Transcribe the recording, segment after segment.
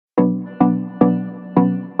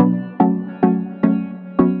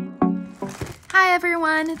Hi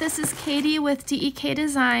everyone, this is Katie with DEK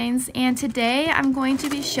Designs, and today I'm going to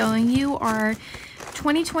be showing you our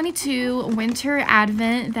 2022 winter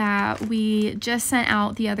advent that we just sent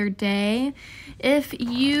out the other day. If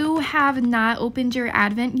you have not opened your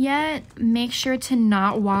advent yet, make sure to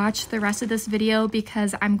not watch the rest of this video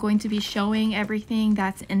because I'm going to be showing everything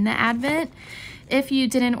that's in the advent. If you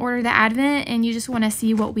didn't order the advent and you just want to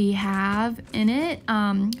see what we have in it,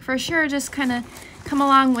 for sure just kind of come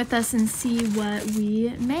along with us and see what we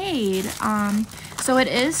made. So it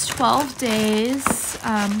is 12 days,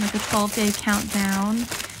 like a 12-day countdown.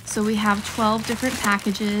 So we have 12 different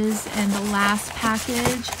packages, and the last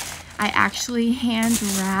package I actually hand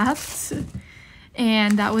wrapped,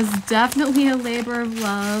 and that was definitely a labor of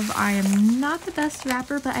love. I am not the best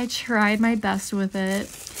wrapper, but I tried my best with it.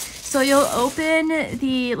 So you'll open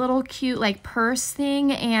the little cute like purse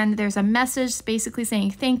thing, and there's a message basically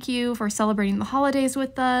saying thank you for celebrating the holidays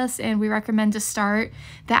with us, and we recommend to start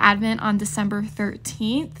the advent on December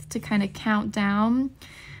 13th to kind of count down,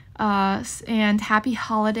 and happy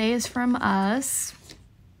holidays from us.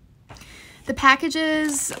 The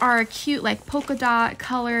packages are cute like polka dot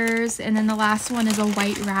colors, and then the last one is a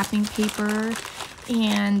white wrapping paper,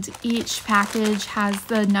 and each package has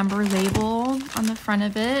the number label on the front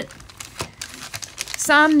of it.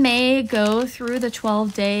 Some may go through the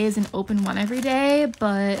 12 days and open one every day,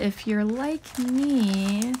 but if you're like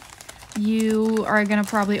me, you are gonna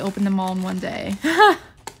probably open them all in one day.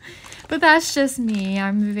 But that's just me.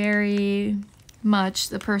 I'm very much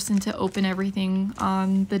the person to open everything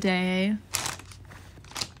on the day.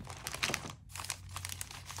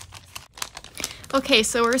 Okay,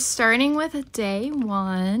 so we're starting with day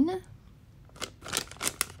 1.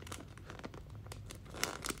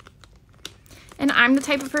 And I'm the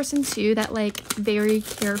type of person too that like very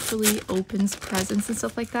carefully opens presents and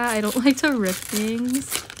stuff like that. I don't like to rip things.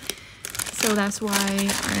 So that's why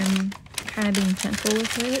I'm kind of being gentle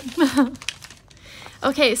with it.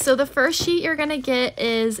 Okay, so the first sheet you're gonna get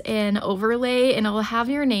is an overlay, and it'll have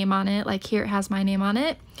your name on it. Like here it has my name on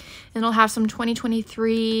it. And it'll have some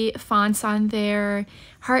 2023 fonts on there,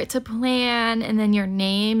 heart to plan, and then your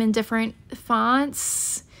name in different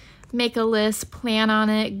fonts. Make a list, plan on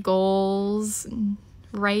it, goals,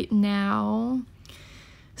 right now.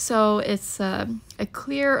 So it's a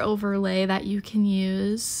clear overlay that you can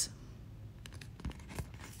use.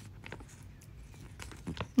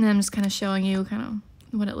 And I'm just kind of showing you kind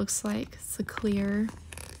of what it looks like. It's a clear.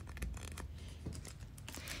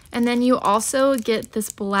 And then you also get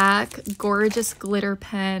this black gorgeous glitter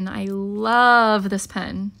pen. I love this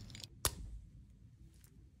pen.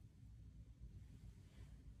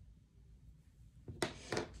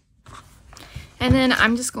 And then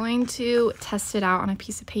I'm just going to test it out on a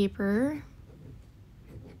piece of paper.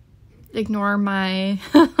 Ignore my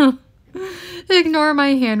ignore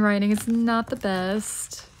my handwriting. It's not the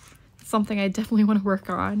best. It's something I definitely want to work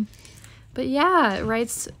on. But yeah, it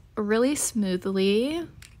writes really smoothly.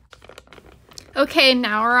 Okay,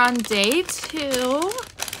 now we're on day 2.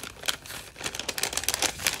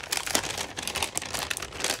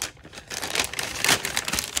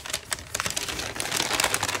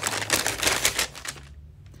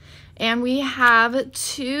 And we have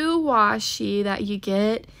 2 washi that you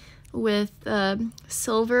get with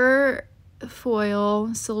silver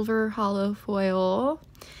foil, silver hollow foil.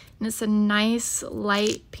 And it's a nice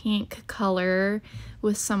light pink color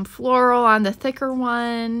with some floral on the thicker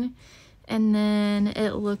one. And then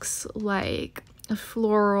it looks like a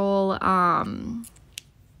floral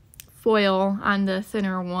foil on the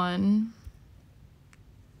thinner one.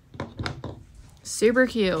 Super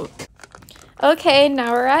cute. Okay,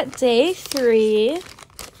 now we're at day 3.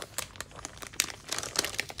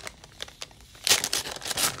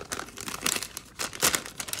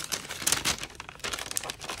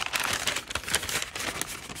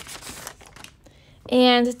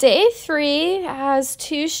 And day 3 has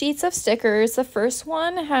 2 sheets of stickers. The first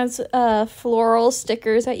one has floral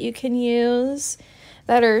stickers that you can use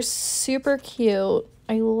that are super cute.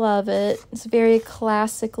 I love it. It's very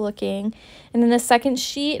classic looking. And then the second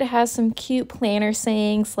sheet has some cute planner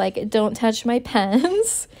sayings like "Don't touch my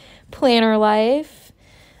pens," "Planner life,"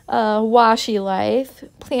 "Washi life,"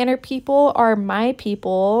 "Planner people are my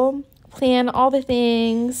people," "Plan all the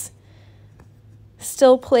things,"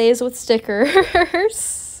 "Still plays with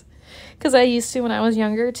stickers." Because I used to when I was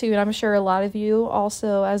younger too, and I'm sure a lot of you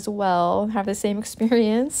also as well have the same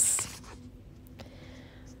experience.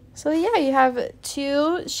 So yeah, you have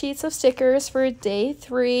 2 sheets of stickers for day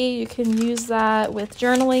 3. You can use that with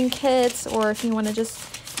journaling kits, or if you want to just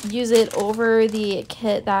use it over the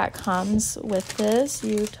kit that comes with this,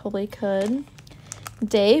 you totally could.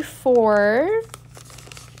 Day 4.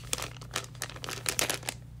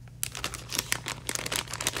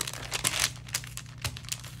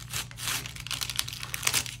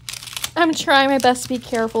 I'm trying my best to be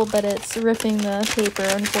careful, but it's ripping the paper,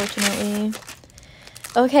 unfortunately.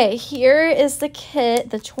 Okay, here is the kit,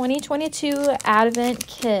 the 2022 Advent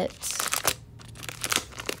Kit.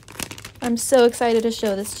 I'm so excited to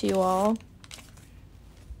show this to you all.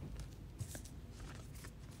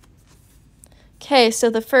 Okay, so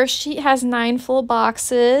the first sheet has 9 full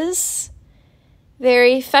boxes.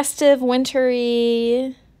 Very festive,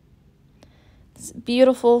 wintry.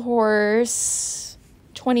 Beautiful horse.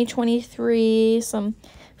 2023. Some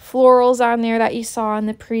florals on there that you saw on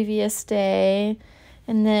the previous day.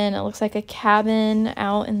 And then it looks like a cabin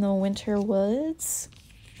out in the winter woods.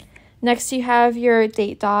 Next you have your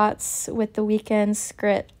date dots with the weekend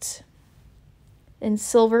script in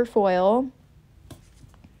silver foil.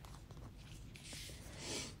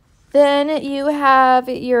 Then you have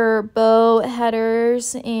your bow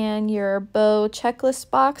headers and your bow checklist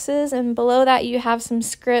boxes, and below that you have some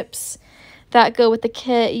scripts that go with the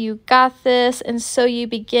kit. You got this, and so you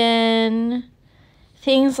begin.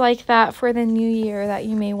 Things like that for the new year that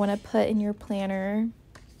you may want to put in your planner.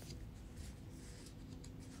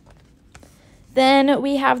 Then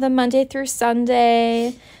we have the Monday through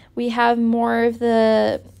Sunday. We have more of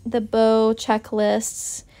the bow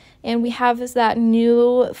checklists. And we have that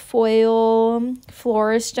new foil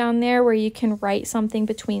florist down there where you can write something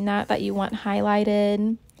between that you want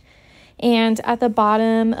highlighted. And at the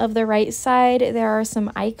bottom of the right side, there are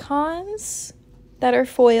some icons that are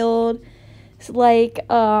foiled, like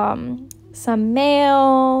some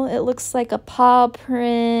mail. It looks like a paw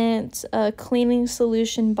print, a cleaning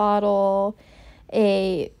solution bottle,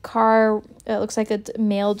 a car. It looks like a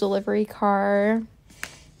mail delivery car.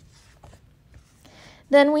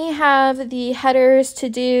 Then we have the headers to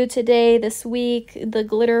do today, this week, the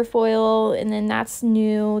glitter foil, and then that's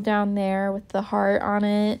new down there with the heart on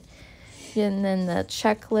it, and then the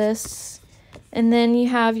checklists. And then you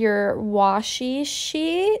have your washi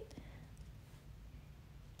sheet.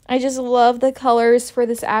 I just love the colors for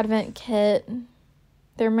this Advent kit.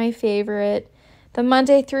 They're my favorite. The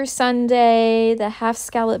Monday through Sunday, the half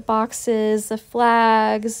scallop boxes, the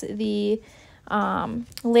flags, the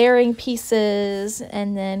layering pieces,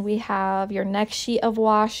 and then we have your next sheet of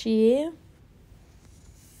washi.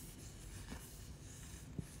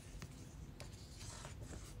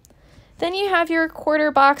 Then you have your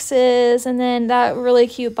quarter boxes, and then that really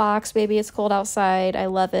cute box, Baby It's Cold Outside. I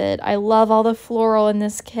love it. I love all the floral in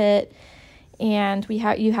this kit, and you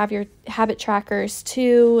have your habit trackers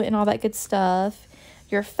too, and all that good stuff.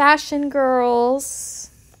 Your fashion girls,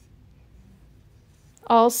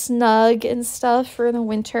 all snug and stuff for the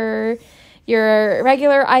winter. Your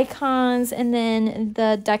regular icons, and then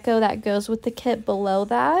the deco that goes with the kit below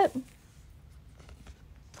that.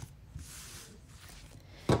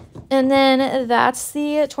 And then that's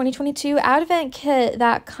the 2022 Advent Kit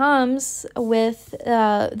that comes with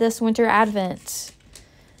this winter Advent.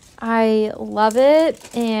 I love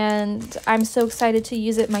it, and I'm so excited to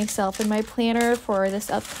use it myself in my planner for this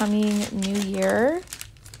upcoming new year.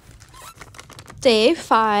 Day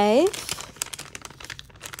 5.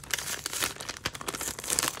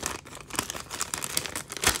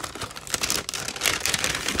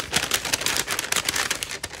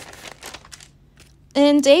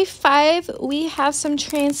 In day 5, we have some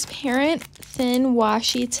transparent thin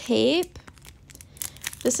washi tape.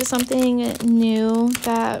 This is something new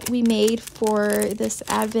that we made for this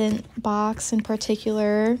Advent box in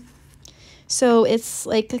particular. So it's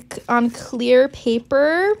like on clear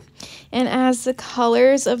paper and as the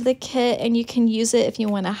colors of the kit, and you can use it if you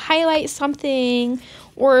want to highlight something,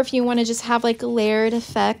 or if you want to just have like layered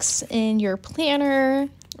effects in your planner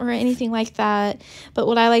or anything like that. But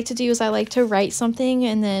what I like to do is I like to write something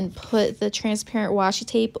and then put the transparent washi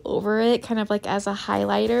tape over it, kind of like as a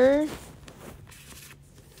highlighter.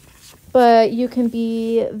 But you can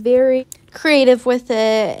be very creative with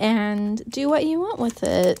it and do what you want with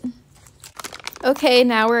it. Okay,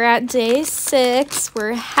 now we're at day 6.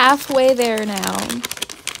 We're halfway there now.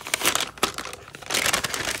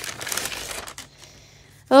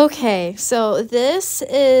 Okay, so this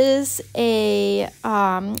is a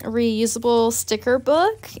reusable sticker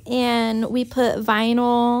book, and we put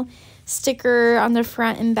vinyl sticker on the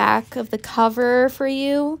front and back of the cover for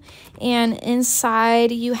you, and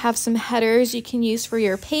inside you have some headers you can use for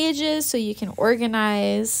your pages, so you can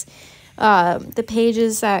organize the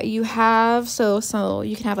pages that you have. So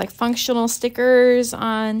you can have like functional stickers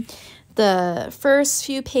on the first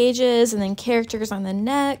few pages and then characters on the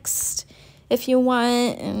next. if you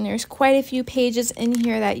want, and there's quite a few pages in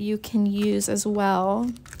here that you can use as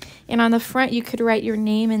well. And on the front you could write your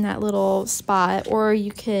name in that little spot, or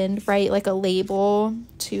you can write like a label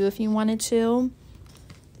too if you wanted to.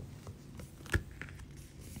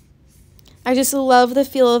 I just love the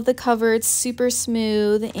feel of the cover. It's super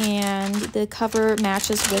smooth, and the cover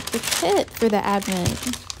matches with the kit for the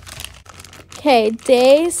Advent. Okay,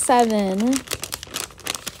 day 7.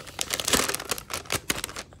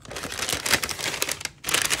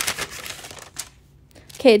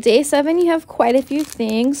 Okay, day 7, you have quite a few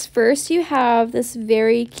things. First, you have this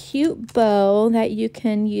very cute bow that you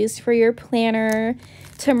can use for your planner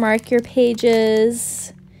to mark your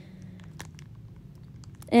pages.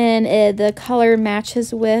 And the color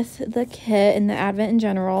matches with the kit and the Advent in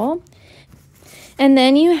general. And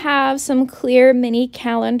then you have some clear mini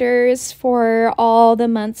calendars for all the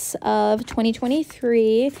months of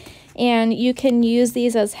 2023. And you can use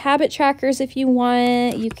these as habit trackers if you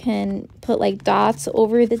want. You can put like dots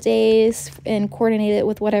over the days and coordinate it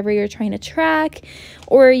with whatever you're trying to track.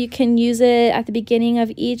 Or you can use it at the beginning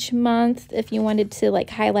of each month if you wanted to like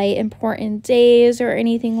highlight important days or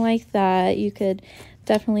anything like that. You could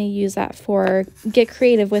definitely use that for, get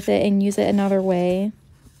creative with it and use it another way.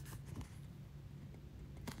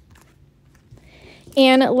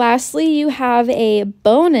 And lastly, you have a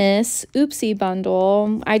bonus Oopsie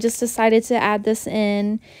bundle. I just decided to add this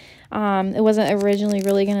in. It wasn't originally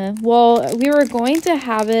really gonna, well, we were going to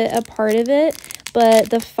have it a part of it, but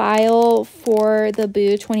the file for the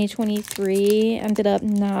Boo 2023 ended up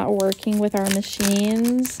not working with our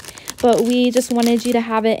machines. But we just wanted you to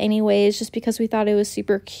have it anyways, just because we thought it was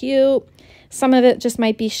super cute. Some of it just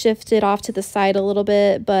might be shifted off to the side a little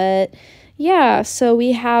bit, but yeah, so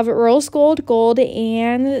we have rose gold, gold,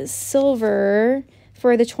 and silver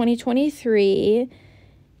for the 2023.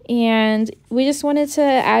 And we just wanted to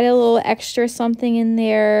add a little extra something in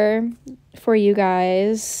there for you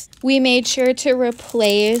guys. We made sure to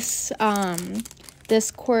replace this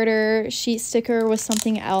quarter sheet sticker with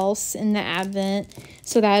something else in the Advent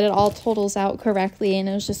so that it all totals out correctly, and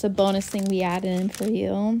it was just a bonus thing we added in for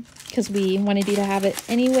you because we wanted you to have it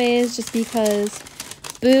anyways, just because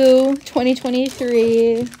Boo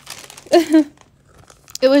 2023.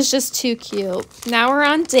 It was just too cute. Now we're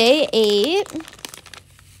on day 8.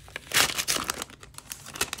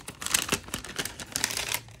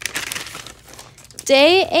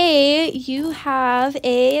 Day 8, you have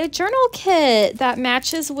a journal kit that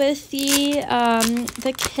matches with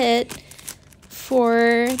the kit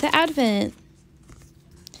for the Advent.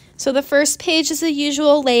 So the first page is the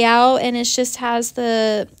usual layout, and it just has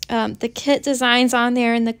the kit designs on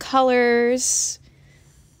there and the colors.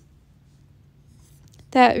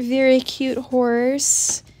 That very cute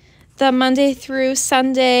horse. The Monday through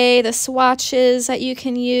Sunday, the swatches that you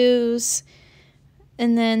can use.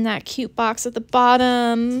 And then that cute box at the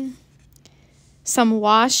bottom, some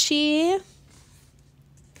washi,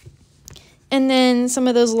 and then some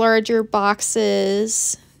of those larger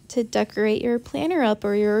boxes to decorate your planner up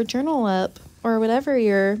or your journal up or whatever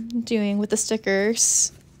you're doing with the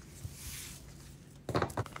stickers.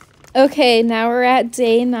 Okay, now we're at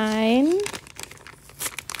day 9.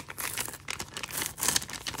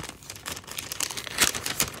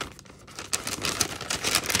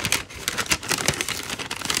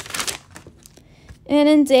 And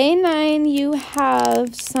in day 9, you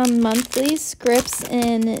have some monthly scripts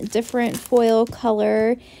in different foil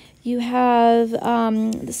color. You have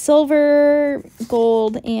silver,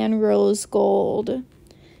 gold, and rose gold.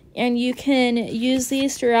 And you can use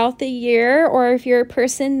these throughout the year, or if you're a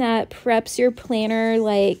person that preps your planner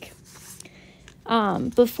like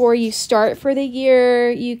before you start for the year,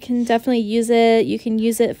 you can definitely use it. You can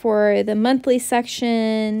use it for the monthly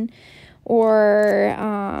section, or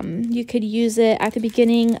you could use it at the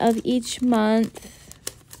beginning of each month.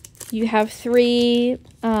 You have three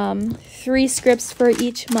scripts for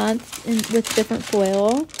each month with different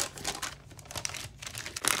foil.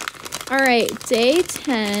 All right, day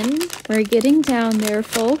 10. We're getting down there,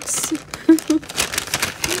 folks.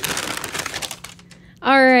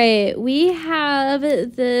 All right, we have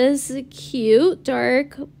this cute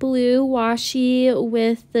dark blue washi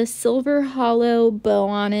with the silver hollow bow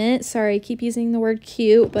on it. Sorry, I keep using the word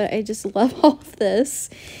cute, but I just love all of this.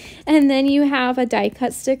 And then you have a die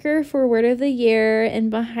cut sticker for word of the year, and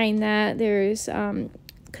behind that there's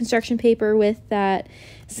construction paper with that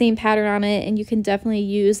same pattern on it, and you can definitely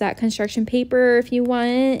use that construction paper if you want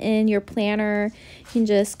in your planner. You can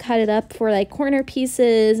just cut it up for like corner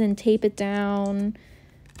pieces and tape it down.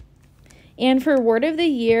 And for word of the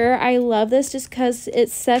year, I love this just because it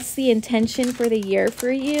sets the intention for the year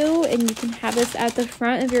for you, and you can have this at the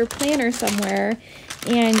front of your planner somewhere,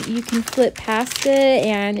 and you can flip past it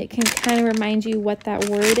and it can kind of remind you what that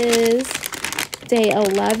word is. Day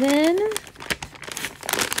 11.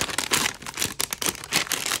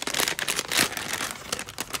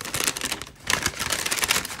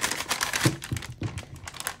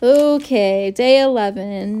 Okay, day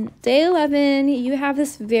 11. Day 11, you have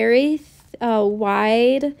this very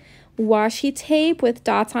wide washi tape with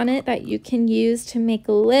dots on it that you can use to make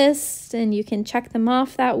a list, and you can check them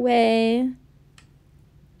off that way.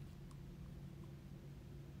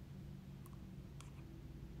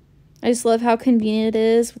 I just love how convenient it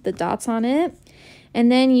is with the dots on it.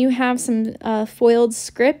 And then you have some foiled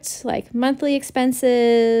script like monthly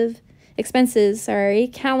expenses,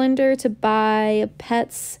 calendar to buy,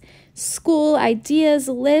 pets, school, ideas,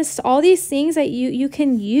 list, all these things that you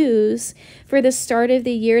can use for the start of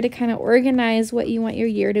the year to kind of organize what you want your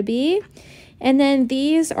year to be. And then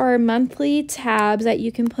these are monthly tabs that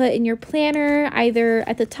you can put in your planner, either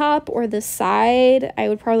at the top or the side. I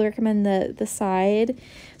would probably recommend the side,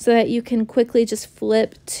 so that you can quickly just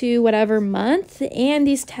flip to whatever month. And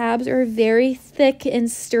these tabs are very thick and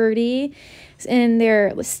sturdy, and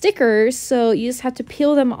they're stickers, so you just have to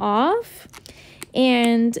peel them off.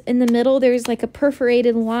 And in the middle, there's like a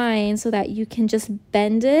perforated line so that you can just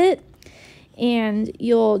bend it. And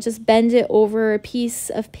you'll just bend it over a piece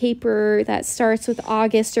of paper that starts with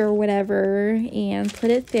August or whatever, and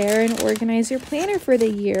put it there and organize your planner for the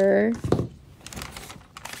year.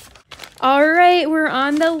 All right, we're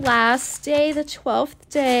on the last day, the 12th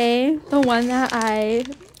day, the one that I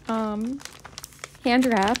hand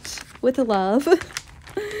wrapped with love.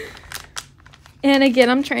 And again,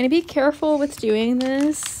 I'm trying to be careful with doing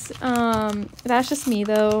this. That's just me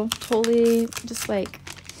though. Totally just like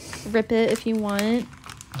rip it if you want.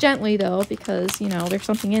 Gently though, because you know there's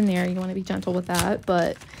something in there. You want to be gentle with that,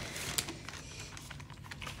 but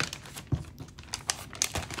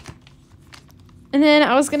and then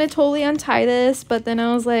I was gonna totally untie this, but then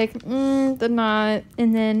I was like, the knot,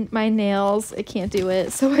 and then my nails, I can't do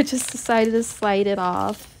it, so I just decided to slide it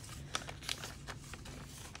off.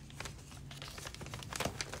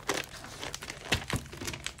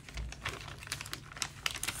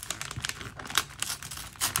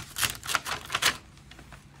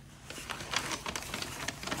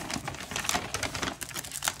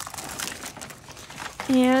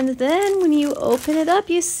 And then when you open it up,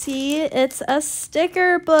 you see it's a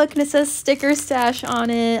sticker book, and it says Sticker Stash on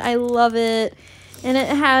it. I love it. And it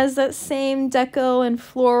has that same deco and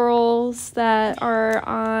florals that are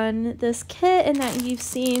on this kit and that you've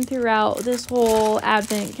seen throughout this whole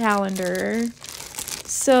advent calendar.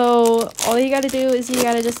 So all you got to do is you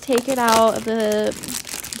got to just take it out of the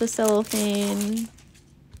cellophane.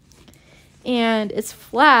 And it's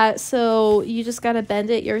flat, so you just gotta bend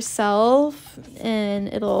it yourself and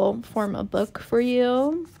it'll form a book for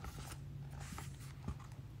you.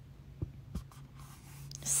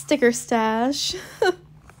 Sticker Stash.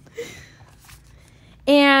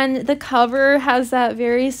 And the cover has that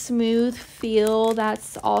very smooth feel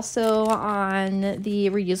that's also on the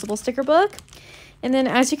reusable sticker book. And then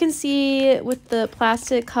as you can see with the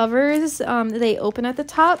plastic covers, they open at the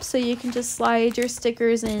top, so you can just slide your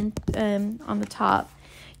stickers in on the top.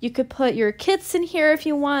 You could put your kits in here if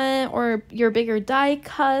you want, or your bigger die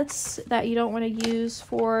cuts that you don't want to use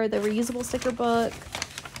for the reusable sticker book.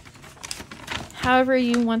 However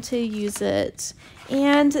you want to use it.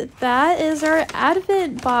 And that is our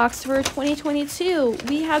Advent box for 2022.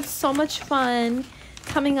 We had so much fun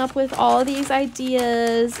coming up with all of these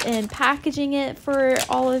ideas and packaging it for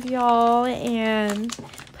all of y'all and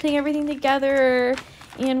putting everything together.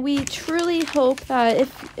 And we truly hope that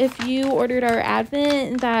if you ordered our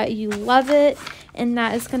Advent, that you love it and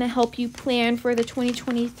that it's going to help you plan for the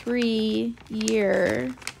 2023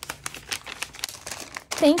 year.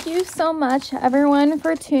 Thank you so much, everyone,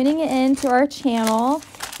 for tuning in to our channel.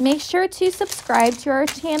 Make sure to subscribe to our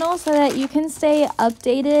channel so that you can stay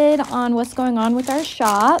updated on what's going on with our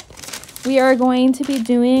shop. We are going to be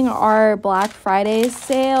doing our Black Friday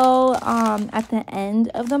sale at the end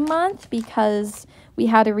of the month because we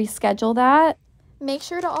had to reschedule that. Make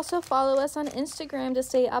sure to also follow us on Instagram to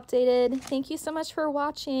stay updated. Thank you so much for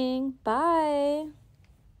watching. Bye.